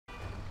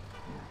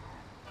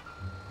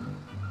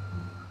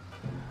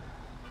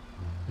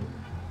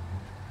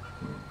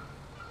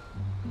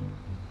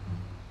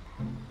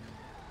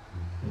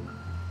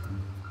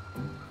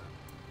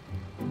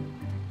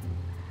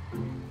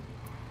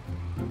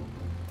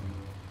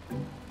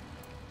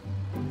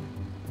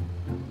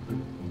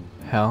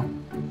hell?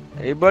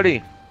 Hey,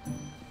 buddy.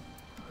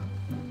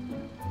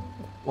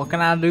 What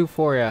can I do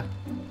for you?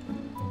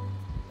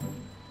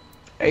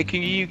 Hey,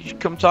 can you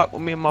come talk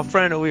with me and my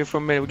friend over here for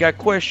a minute? We got a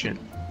question.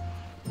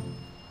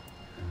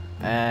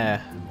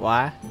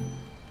 Why?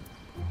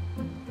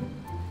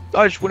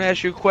 I just want to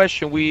ask you a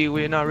question.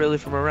 We're not really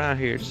from around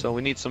here, so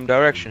we need some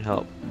direction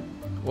help.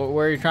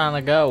 Where are you trying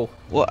to go?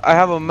 Well, I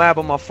have a map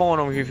on my phone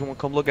over here if you want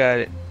to come look at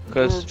it.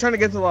 Cause we're trying to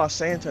get to Los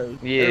Santos.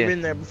 yeah, Never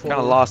been there before.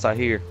 Kind of lost out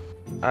here.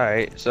 All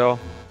right, so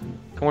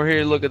come over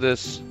here. Look at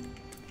this.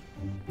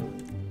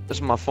 This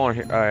is my phone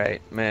here. All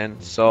right, man.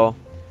 So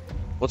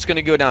what's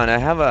gonna go down? I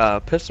have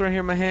a pistol right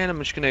here in my hand. I'm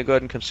just gonna go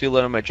ahead and conceal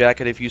it on my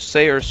jacket. If you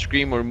say or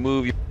scream or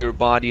move your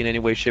body in any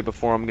way, shape, or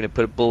form, I'm gonna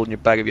put a bullet in your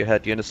back of your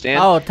head. Do you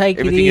understand? Oh, take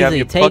it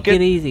easy. Take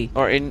it easy.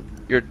 Or in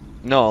your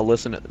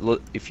listen.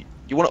 If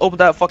you want to open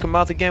that fucking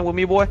mouth again with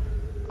me, boy,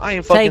 I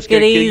ain't fucking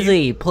scared. Take it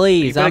easy,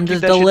 please. I'm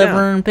just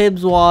delivering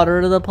Pib's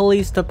water to the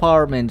police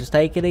department. Just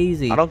take it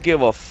easy. I don't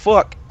give a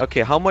fuck.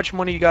 Okay, how much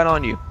money you got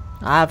on you?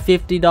 I have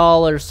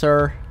 $50,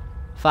 sir.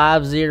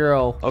 50.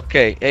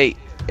 Okay, hey,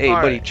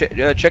 buddy,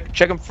 right.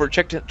 check him for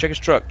check his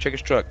truck. Check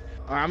his truck.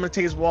 All right, I'm gonna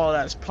take his wallet out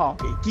of his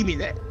pocket. Give me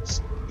that.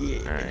 Yeah.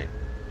 All right,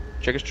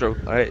 check his truck.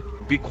 All right,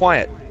 be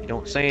quiet. You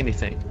don't say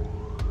anything.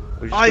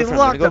 Oh, you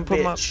locked the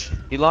bitch.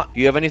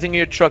 You have anything in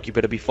your truck? You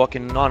better be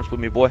fucking honest with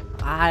me, boy.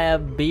 I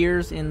have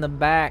beers in the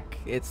back.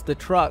 It's the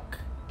truck.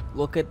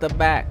 Look at the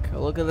back.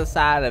 Look at the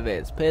side of it.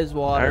 It's Pib's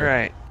water. All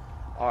right.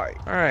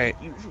 All right.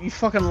 You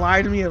fucking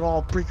lied to me and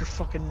I'll break your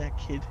fucking neck,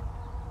 kid.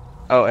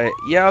 Oh,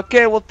 yeah,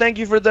 okay. Well, thank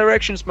you for the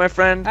directions, my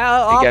friend.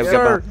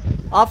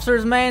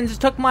 Officer's man just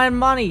took my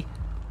money.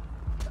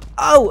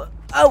 Oh,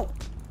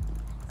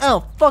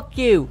 fuck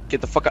you.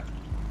 Get the fuck out.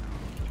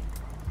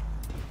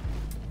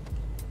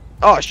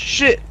 Oh,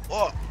 shit.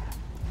 Oh.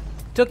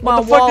 Took my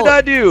wallet. What the fuck did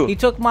I do? He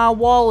took my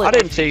wallet. I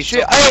didn't say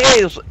shit.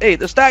 Hey,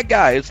 it's that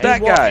guy. It's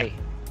that guy.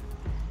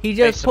 He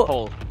just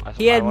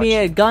he had me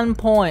at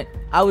gunpoint.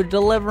 I was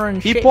delivering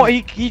shit.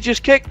 He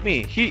just kicked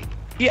me.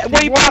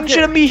 When he popped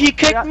shit at me, he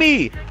kicked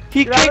me.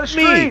 He kicked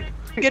me.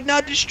 I'm getting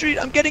out the street.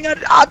 I'm getting out.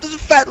 There's a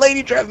fat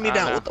lady driving me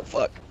down. What the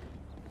fuck?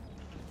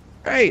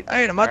 Hey,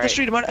 I'm out the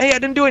street. Hey, I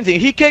didn't do anything.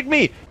 He kicked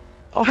me.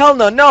 Oh hell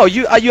no! No,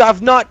 you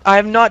have not. I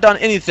have not done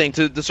anything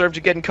to deserve to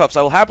get in cuffs.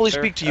 I will happily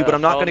speak to you, but I'm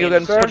not gonna go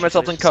ahead and put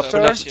myself in cuffs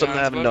for something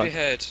I haven't done.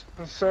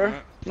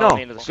 Sir? No,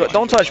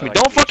 don't touch me.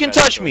 Don't fucking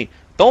touch me.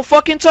 Don't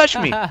fucking touch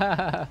me.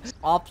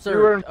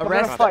 Officer,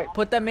 arrest.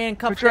 Put that man in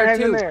cuffs there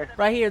too.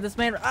 Right here, this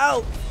man.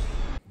 Oh!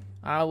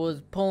 I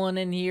was pulling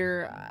in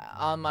here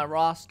on my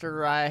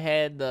roster. I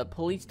had the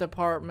police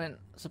department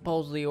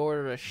supposedly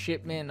ordered a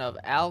shipment of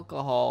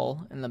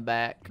alcohol in the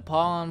back.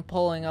 Upon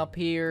pulling up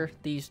here,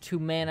 these two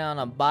men on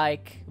a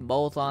bike,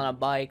 both on a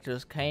bike,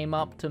 just came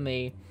up to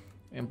me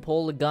and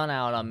pulled a gun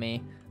out on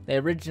me. They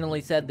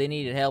originally said they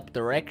needed help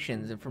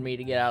directions and for me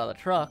to get out of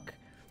the truck.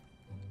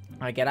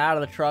 I get out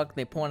of the truck,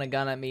 they point a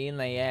gun at me and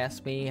they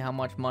asked me how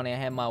much money I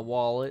had in my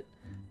wallet.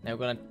 They were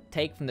gonna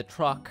take from the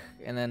truck,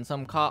 and then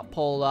some cop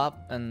pulled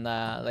up and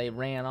they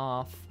ran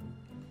off.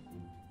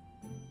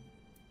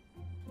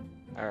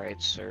 Alright,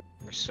 sir.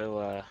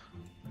 So,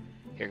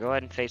 here, go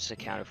ahead and face the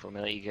counter for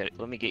me.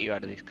 Let me get you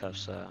out of these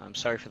cuffs. I'm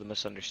sorry for the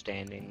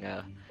misunderstanding.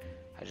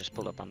 I just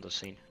pulled up on the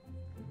scene.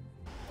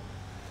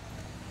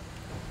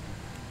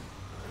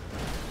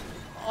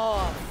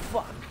 Oh,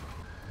 fuck.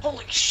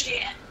 Holy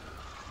shit!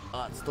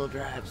 Oh, it still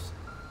drives.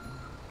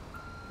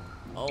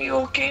 Oh, You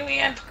okay,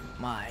 man?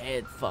 my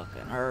head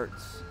fucking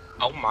hurts.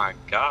 Oh my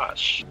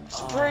gosh.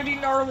 It's a pretty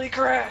gnarly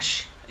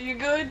crash. Are you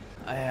good?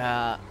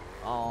 Yeah.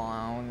 Oh,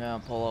 I'm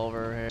gonna pull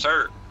over here.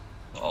 Sir.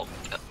 Oh.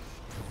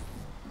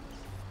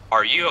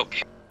 Are you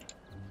okay?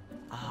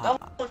 That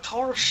looked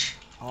harsh.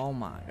 Oh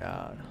my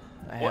god.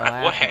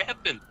 What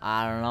happened?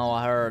 I don't know.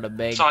 I heard a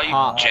big Saw you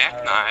pop.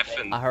 jackknife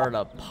and I heard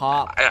a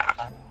pop,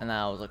 and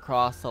I was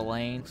across the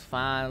lane. It's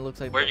fine. It looks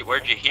like.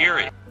 where'd you hear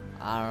it?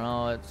 I don't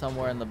know. It's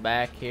somewhere in the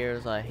back here.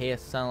 There's a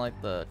hiss. Sound like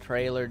the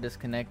trailer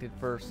disconnected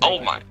for a second. Oh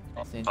my.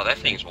 Oh, that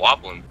thing's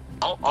wobbling.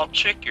 I'll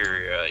check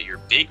your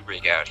big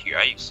rig out here.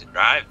 I used to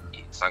drive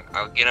it, so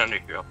I'll get under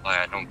here. Hopefully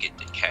I don't get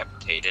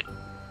decapitated.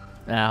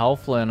 Yeah,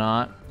 hopefully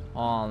not.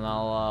 Oh, and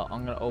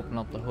I'm gonna open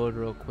up the hood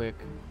real quick.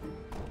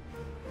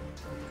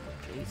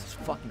 Jesus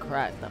fucking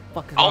Christ! The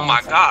fuck is Oh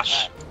my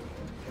gosh!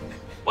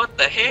 What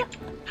the heck?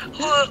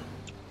 Oh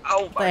my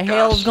What the gosh!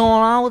 hell's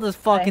going on with this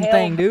fucking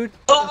thing, dude?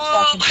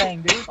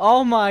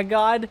 Oh my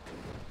god!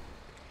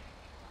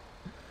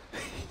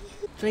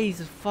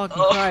 Jesus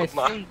fucking Christ!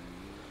 My.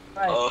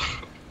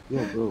 Oh.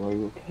 Yo, bro, are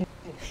you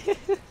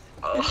okay?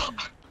 Oh.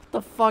 What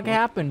the fuck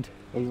happened?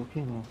 Are you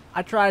okay, man?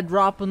 I tried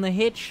dropping the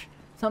hitch.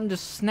 Something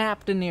just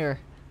snapped in here.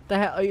 The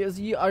hell? Are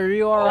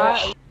you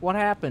alright? What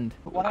happened?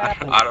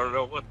 I don't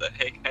know what the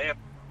heck happened.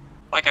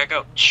 Like I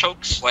got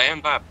choke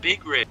slammed by a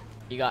big rig.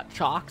 You got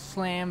chalk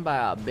slammed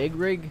by a big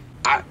rig?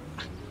 I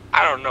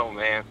don't know,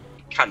 man.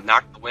 It kind of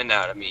knocked the wind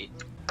out of me.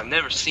 I've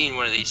never seen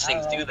one of these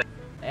things do that.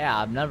 Yeah,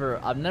 I've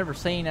never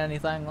seen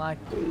anything like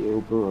that.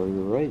 Yo, bro, are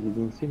you alright? You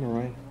didn't seem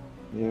alright.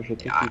 Maybe I should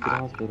take you to the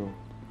hospital.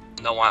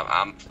 No,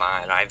 I'm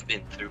fine. I've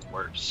been through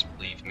worse,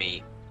 believe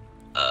me.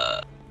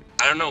 I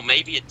don't know.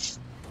 Maybe it's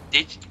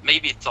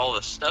all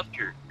the stuff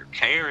you're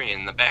carrying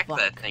in the back of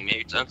that thing. Maybe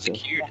it's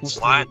unsecured and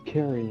slide.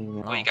 Oh,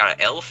 you got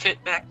an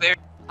elephant back there?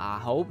 I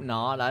hope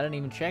not. I didn't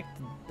even check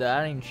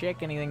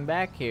anything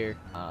back here.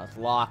 It's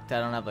locked. I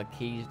don't have the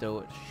keys to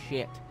it.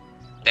 Shit.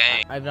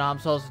 Dang. Even though I'm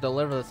supposed to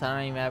deliver this, I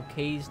don't even have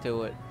keys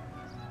to it.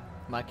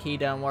 My key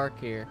doesn't work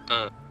here.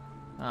 Oh,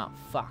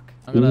 fuck.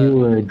 Can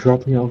you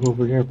drop me off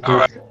over here, please?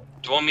 Alright.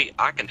 Do you want me?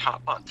 I can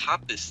hop on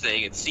top of this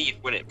thing and see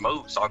if when it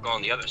moves, I'll go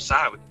on the other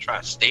side. We can try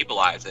to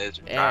stabilize it as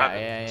you're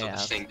driving. So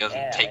this thing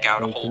doesn't take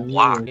out a whole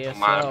block. Yeah,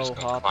 Come on, I'm just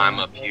gonna climb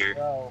up here.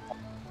 Oh,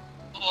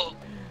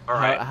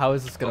 alright. How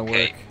is this gonna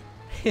work?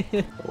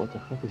 What the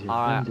fuck is your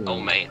friend doing?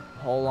 Oh man.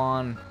 Hold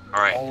on.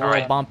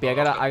 Alright. Bumpy. I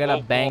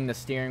gotta bang the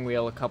steering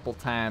wheel a couple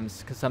times,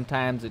 because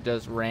sometimes it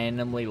just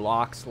randomly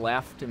locks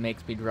left. It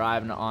makes me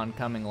drive into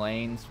oncoming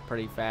lanes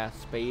pretty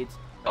fast speeds.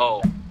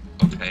 Oh,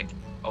 okay.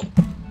 Oh.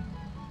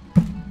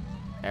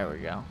 There we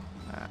go.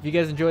 If you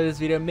guys enjoyed this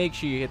video, make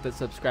sure you hit the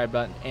subscribe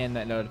button and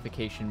that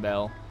notification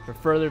bell for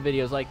further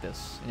videos like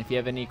this. And if you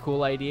have any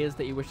cool ideas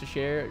that you wish to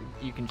share,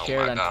 you can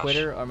share it on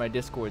Twitter or my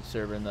Discord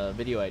server in the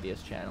video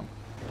ideas channel.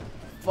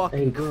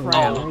 Fucking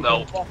crap. Oh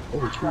no.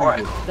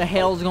 Alright. The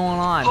hell's going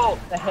on?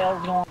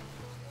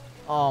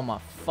 Oh my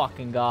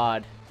fucking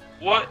god.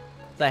 What?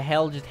 The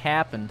hell just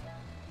happened?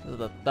 This is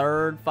the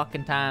third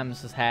fucking time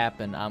this has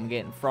happened. I'm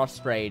getting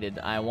frustrated.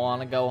 I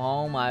want to go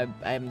home. I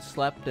haven't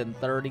slept in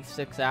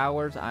 36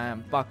 hours. I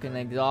am fucking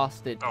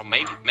exhausted. Oh,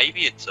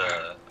 maybe it's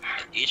an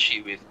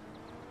issue with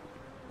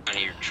one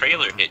of your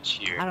trailer hits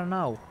here. I don't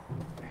know.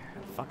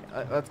 Fuck it.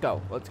 Let's go.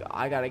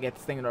 I gotta get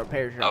this thing in a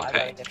repair shop.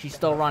 Okay. She's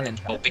still running.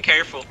 Oh, be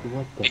careful.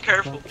 Be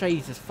careful.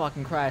 Jesus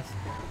fucking Christ.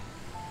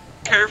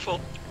 Careful.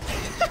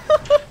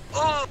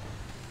 Oh.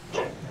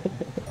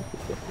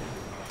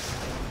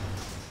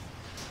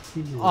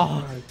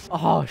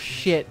 Oh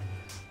shit.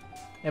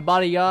 Hey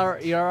buddy, you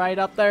alright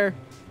up there?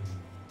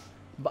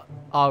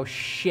 Oh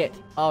shit.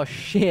 Oh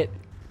shit.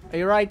 Are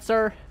you right,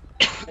 sir?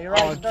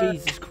 Oh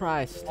Jesus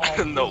Christ. I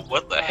don't know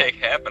what the heck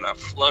happened. I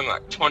flung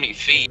like 20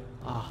 feet.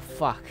 Oh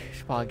fuck.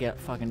 Should probably get a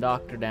fucking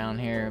doctor down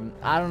here.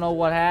 I don't know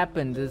what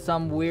happened. There's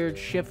some weird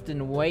shift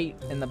in weight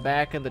in the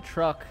back of the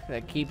truck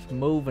that keeps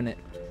moving it.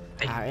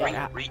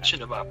 I reach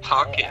into my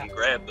pocket and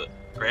grab the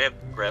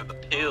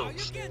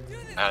pills.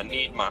 I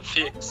need my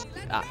fix.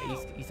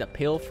 He's a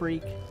pill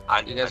freak.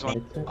 You guys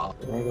want? Oh.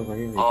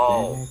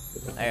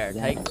 There,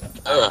 take.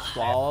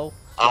 Swallow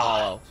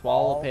a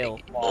pill.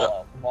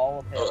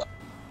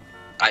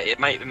 It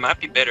might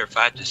be better if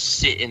I just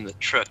sit in the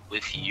truck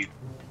with you.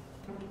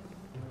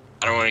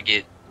 I don't want to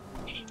get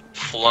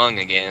flung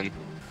again.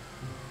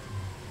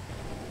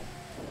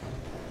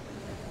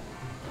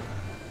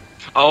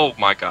 Oh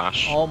my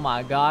gosh. Oh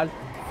my god.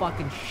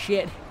 Fucking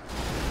shit.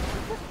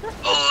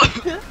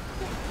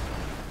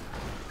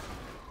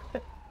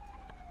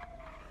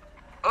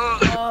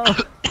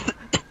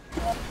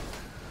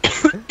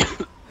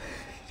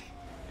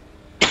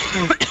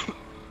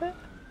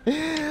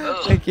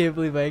 I can't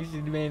believe I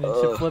actually managed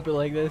to flip it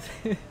like this.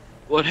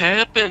 What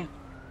happened?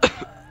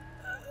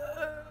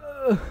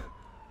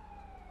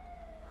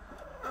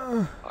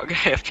 I'm gonna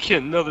have to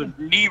get another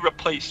knee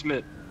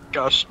replacement.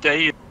 Gosh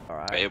dang.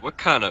 Alright. Man, what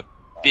kind of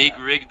big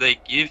rig they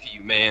give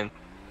you, man?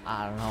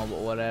 I don't know, but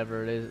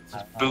whatever it is, it's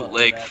just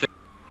bootleg thing.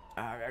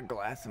 I got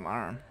glass in my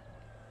arm.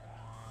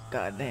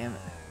 God damn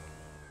it.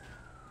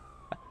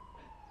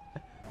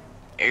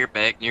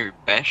 Airbag near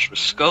bash your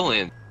skull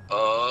in.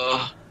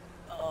 Oh,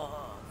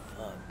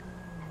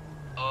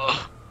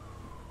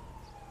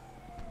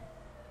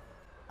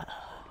 fuck.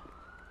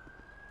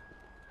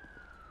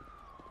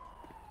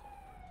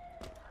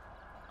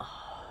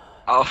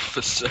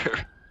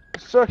 Officer.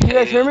 Sir, can you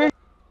guys hear me?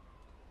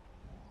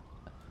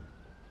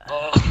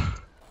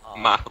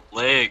 My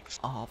legs.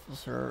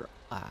 Officer,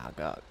 I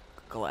got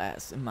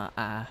glass in my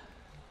eye.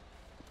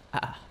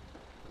 Oh,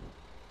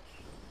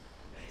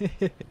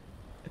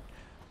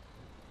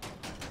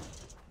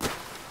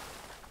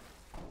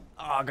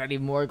 I got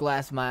even more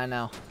glass in my eye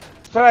now.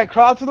 Alright,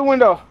 crawl through the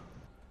window.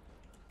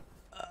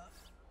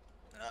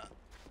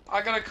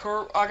 I got a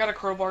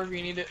crowbar if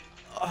you need it.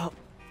 Oh,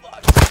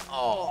 fuck.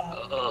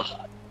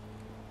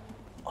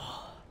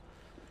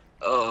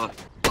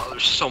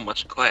 There's so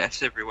much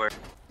glass everywhere.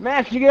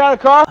 Man, can you get out of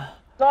the car?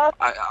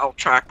 I'll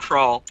try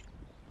crawl.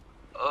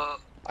 I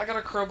got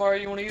a crowbar.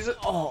 You want to use it?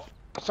 Oh.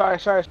 Sorry.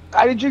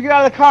 I need you to get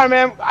out of the car,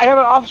 man. I have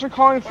an officer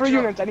calling for Watch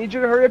out. units. I need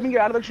you to hurry up and get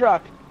out of the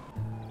truck.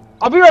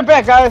 I'll be right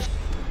back, guys.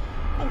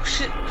 Oh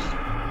shit.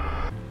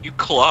 You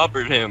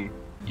clobbered him.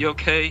 You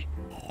okay?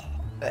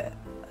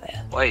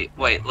 Wait,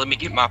 let me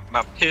get my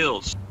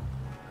pills.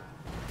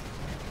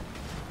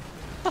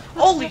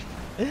 Holy.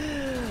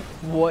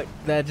 What?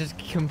 That just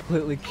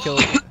completely killed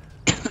me.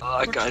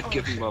 I gotta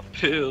give him my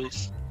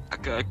pills.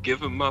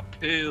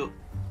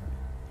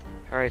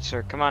 Alright,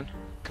 sir, come on.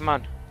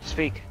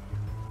 Speak.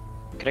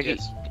 Could I get...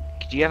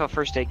 Do you have a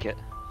first aid kit?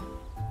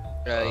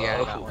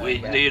 We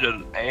need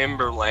an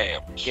amber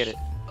lamp. Get it.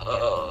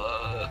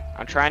 Alright,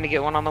 I'm trying to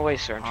get one on the way,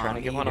 sir. I'm trying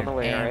to get one on the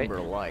way, alright? Amber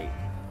light.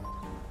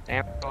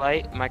 Amber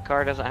light? My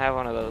car doesn't have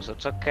one of those.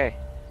 It's okay.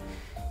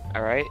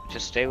 Alright?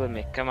 Just stay with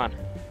me. Come on.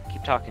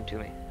 Keep talking to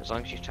me. As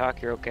long as you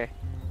talk, you're okay.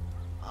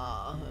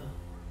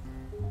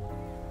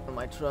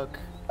 My truck.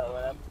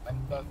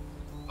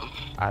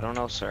 I don't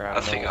know, sir.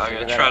 I think I'm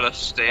gonna try to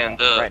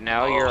stand up. Right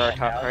now, you're our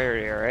top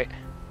priority, alright?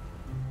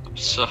 I'm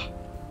so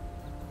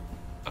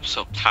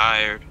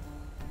tired.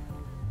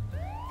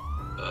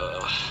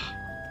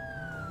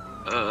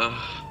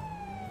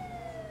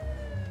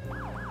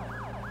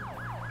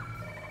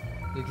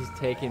 He's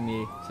taking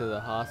me to the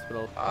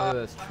hospital. Look at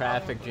this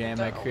traffic jam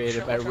I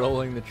created by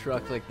rolling the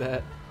truck like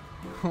that.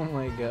 Oh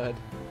my god.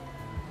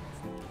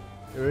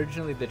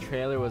 Originally the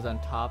trailer was on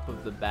top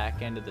of the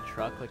back end of the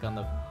truck, like on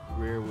the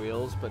rear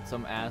wheels, but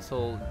some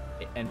asshole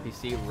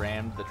NPC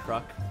rammed the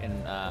truck and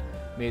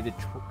made the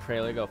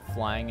trailer go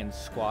flying and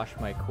squash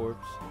my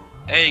corpse.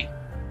 Hey.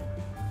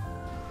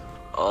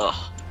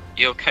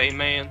 You okay,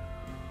 man?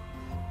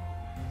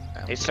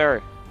 Hey,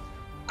 sir.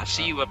 I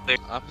see you up there.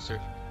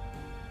 Officer.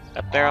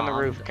 Up there on the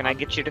roof. Can I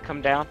get you to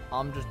come down?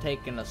 I'm just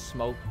taking a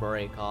smoke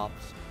break,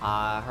 ops.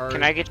 I heard...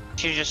 Can I get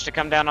you just to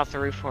come down off the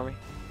roof for me?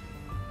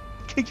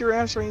 Kick your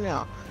ass right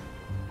now.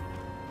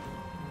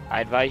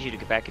 I advise you to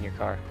get back in your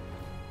car.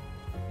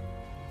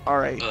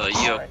 Alright.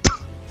 You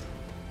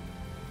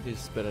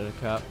just spit at a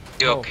cop.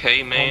 You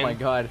okay, man? Oh my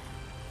god.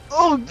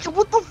 Oh,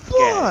 what the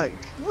fuck?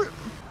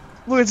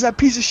 Look, it's that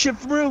piece of shit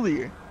from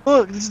earlier.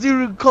 Look, this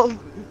dude who called.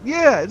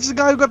 Yeah, this is the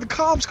guy who got the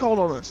cops called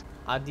on us.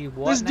 I do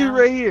what This now? dude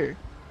right here.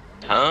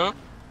 Huh?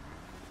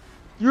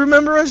 You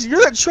remember us? You're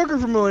that trucker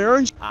from earlier,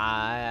 aren't you?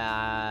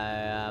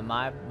 I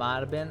might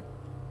have been.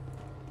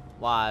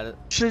 Why?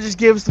 Should've just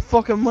gave us the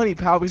fucking money,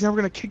 pal, because now we're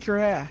gonna kick your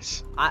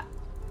ass.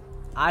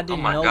 I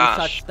didn't know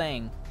such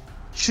thing.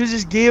 Should've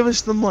just gave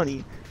us the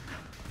money.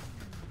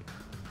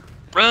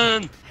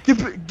 Run! Get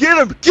him! Get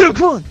him!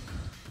 Come on!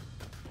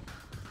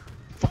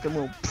 Fucking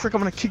little prick! I'm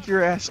gonna kick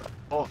your ass.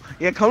 Oh,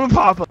 yeah, come and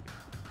Papa.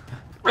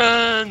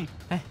 Run!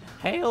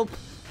 Help!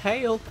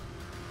 Help!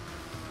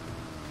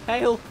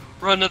 Help!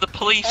 Run to the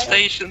police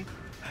station.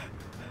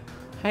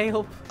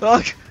 Help!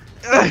 Fuck!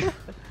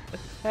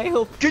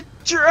 Help! Get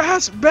your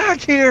ass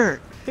back here!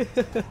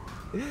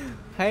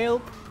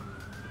 Help!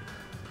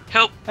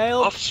 Help!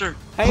 Help! Officer!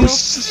 Help! Oh,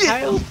 shit.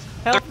 Help!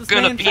 Help! They're This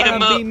gonna man's beat trying him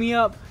to up. beat me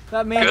up.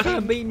 That man's trying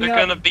to beat me They're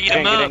up. gonna beat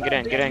him up.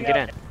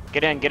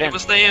 Get in. It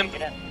was them.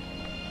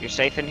 You're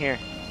safe in here.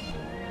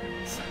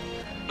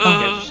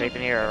 You're safe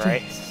in here,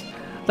 alright?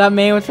 That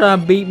man was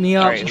trying to beat me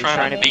up. Alright, who's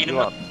trying to beat you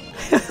up?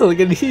 Look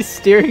at he's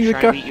steering the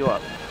Trying car. to beat you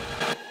up.